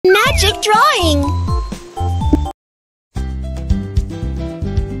magic drawing!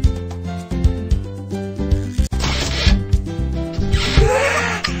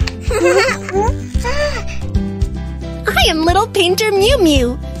 I am Little Painter Mew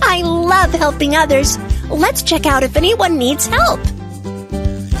Mew. I love helping others. Let's check out if anyone needs help.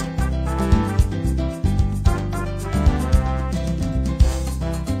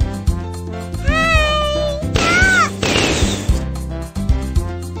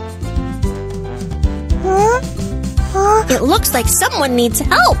 It looks like someone needs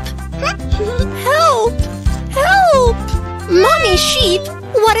help. Help! Help! Mommy Sheep,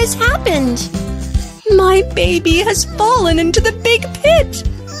 what has happened? My baby has fallen into the big pit.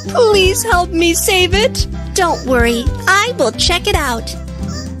 Please help me save it. Don't worry, I will check it out.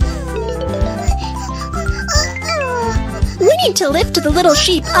 We need to lift the little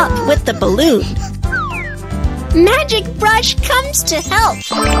sheep up with the balloon. Magic brush comes to help.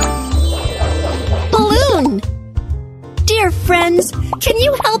 Balloon! Dear friends, can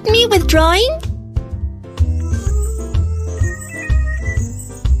you help me with drawing?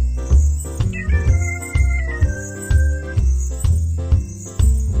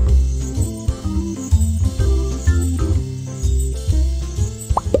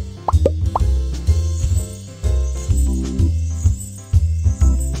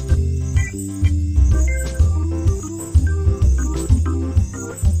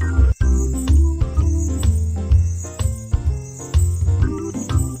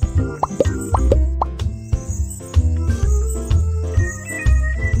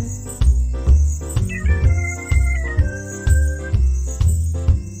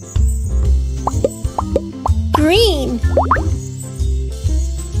 Green.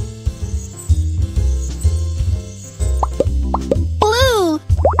 Blue.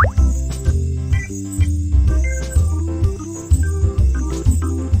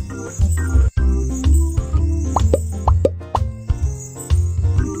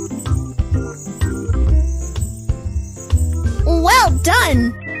 Well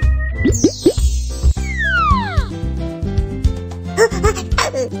done.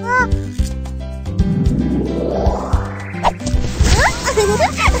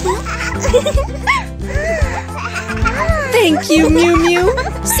 Thank you, Mew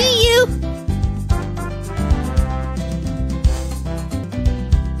Mew. See you.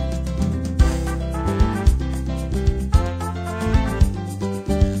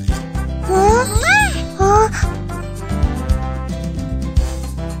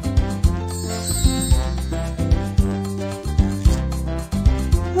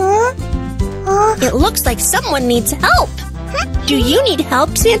 It looks like someone needs help. Do you need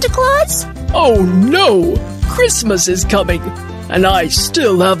help, Santa Claus? Oh no! Christmas is coming, and I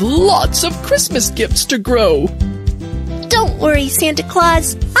still have lots of Christmas gifts to grow. Don't worry, Santa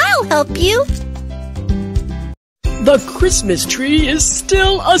Claus. I'll help you. The Christmas tree is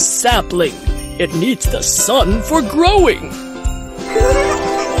still a sapling. It needs the sun for growing.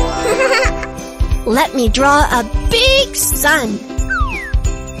 Let me draw a big sun.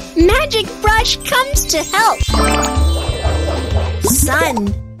 Magic brush comes to help.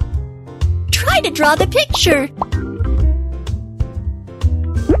 Sun. Try to draw the picture.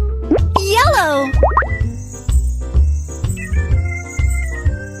 Yellow.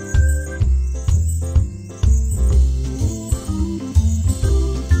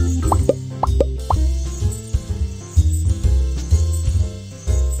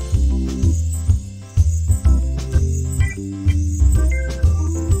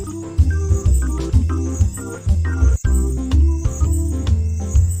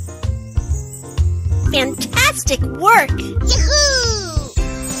 Fantastic work! Yahoo!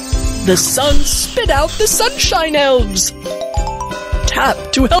 The sun spit out the sunshine elves.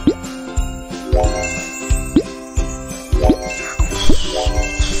 Tap to help.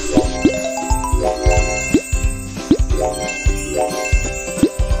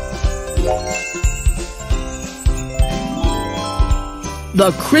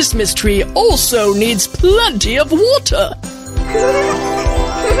 The Christmas tree also needs plenty of water.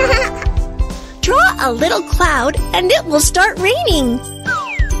 Draw a little cloud and it will start raining.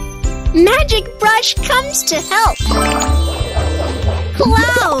 Magic brush comes to help.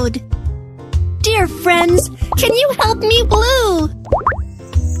 Cloud. Dear friends, can you help me, Blue?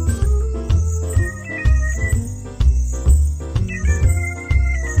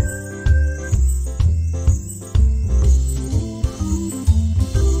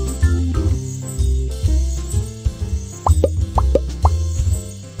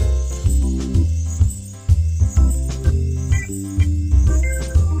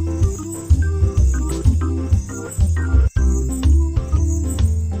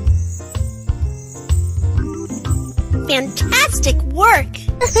 Fantastic work!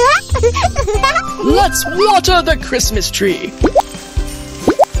 Let's water the Christmas tree.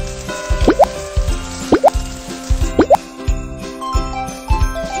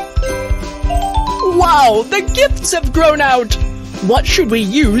 Wow, the gifts have grown out! What should we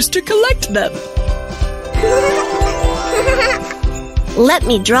use to collect them? Let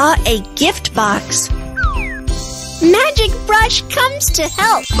me draw a gift box. Magic brush comes to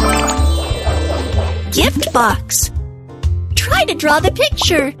help. Gift box. Try to draw the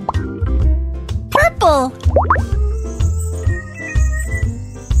picture. Purple.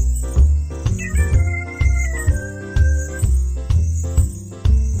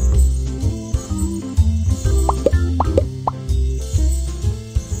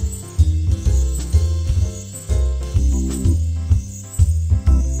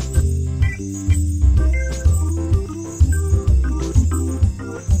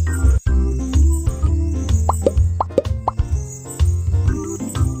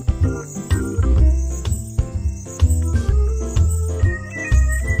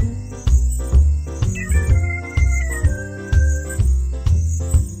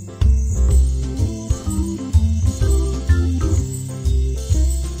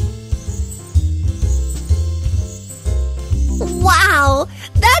 Wow,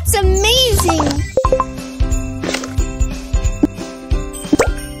 that's amazing!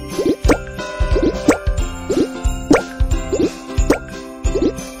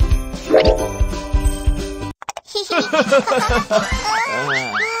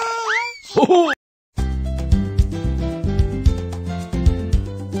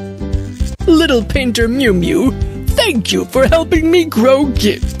 Little painter Mew Mew, thank you for helping me grow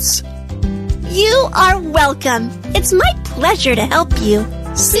gifts. You are welcome. It's my pleasure to help you.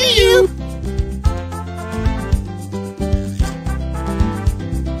 See you!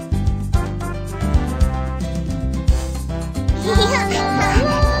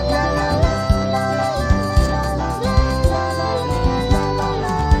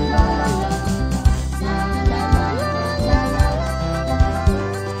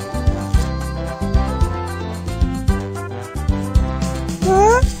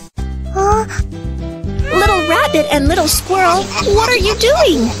 Little rabbit and little squirrel, what are you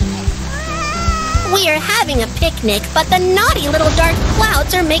doing? We are having a picnic, but the naughty little dark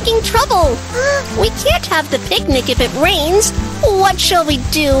clouds are making trouble. We can't have the picnic if it rains. What shall we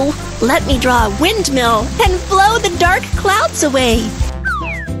do? Let me draw a windmill and blow the dark clouds away.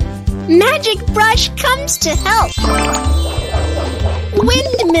 Magic brush comes to help.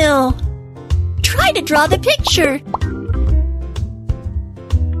 Windmill. Try to draw the picture.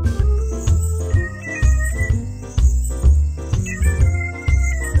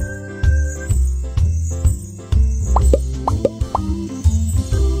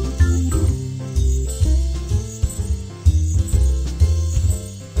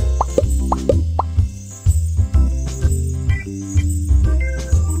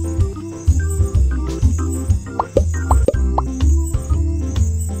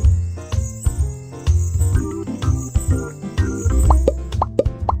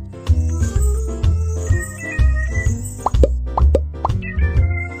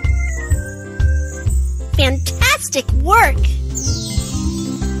 Fantastic work!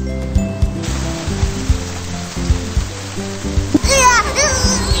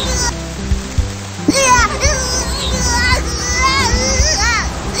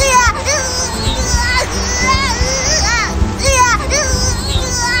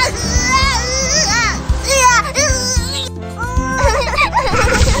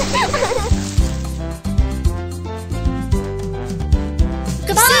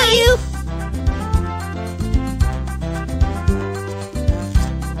 Goodbye! See you!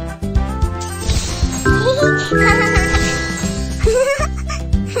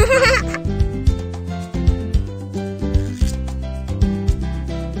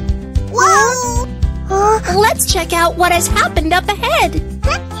 Let's check out what has happened up ahead.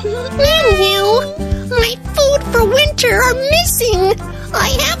 Mew, my food for winter are missing.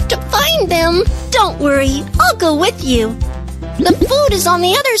 I have to find them. Don't worry, I'll go with you. The food is on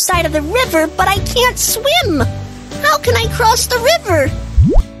the other side of the river, but I can't swim. How can I cross the river?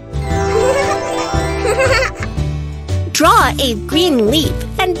 Draw a green leaf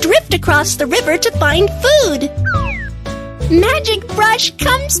and drift across the river to find food. Magic brush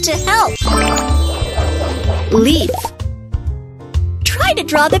comes to help. Leaf. Try to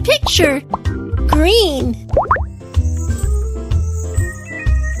draw the picture. Green.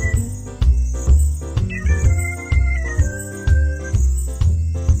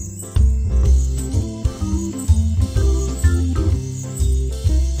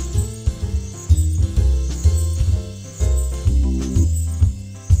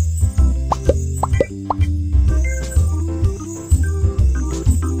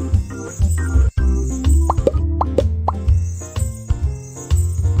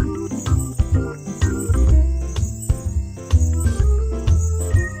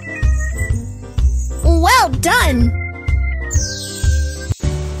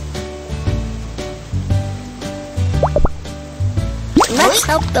 Let's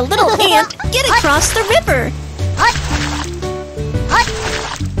help the little ant get across the river.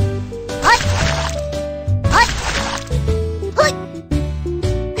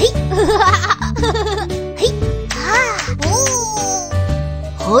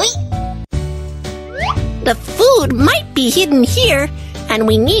 The food might be hidden here, and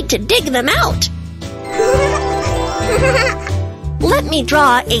we need to dig them out. Let me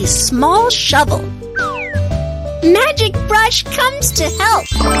draw a small shovel. Magic brush comes to help.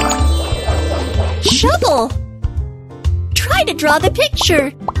 Shovel. Try to draw the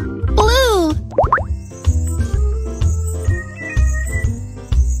picture. Blue.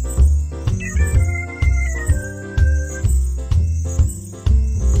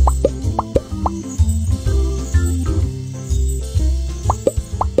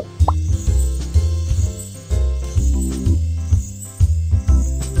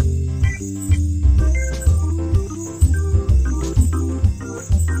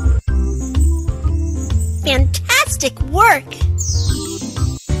 Fantastic work!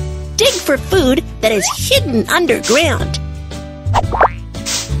 Dig for food that is hidden underground.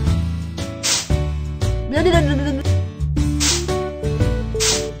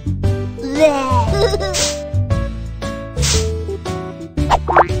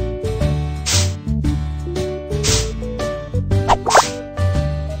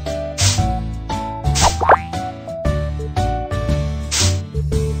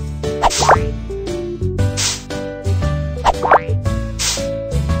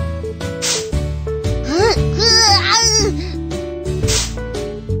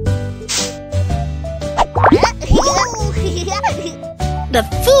 The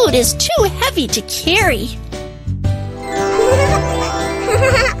food is too heavy to carry.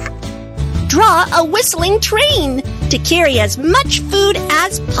 Draw a whistling train to carry as much food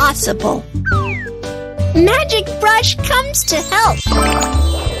as possible. Magic brush comes to help.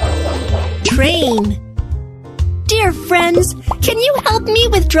 Train. Dear friends, can you help me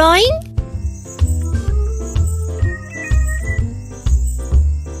with drawing?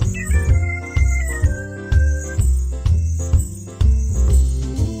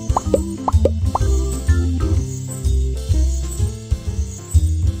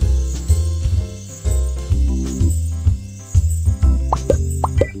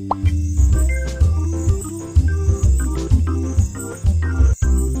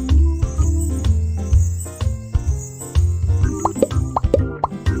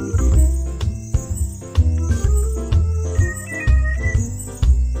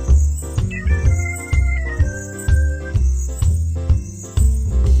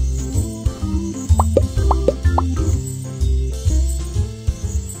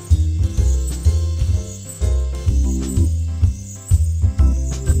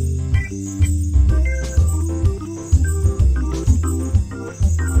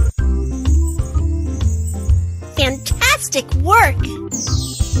 Fantastic work!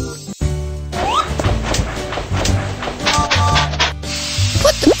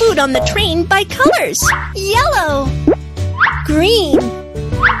 Put the food on the train by colors. Yellow, green,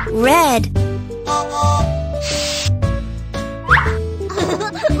 red,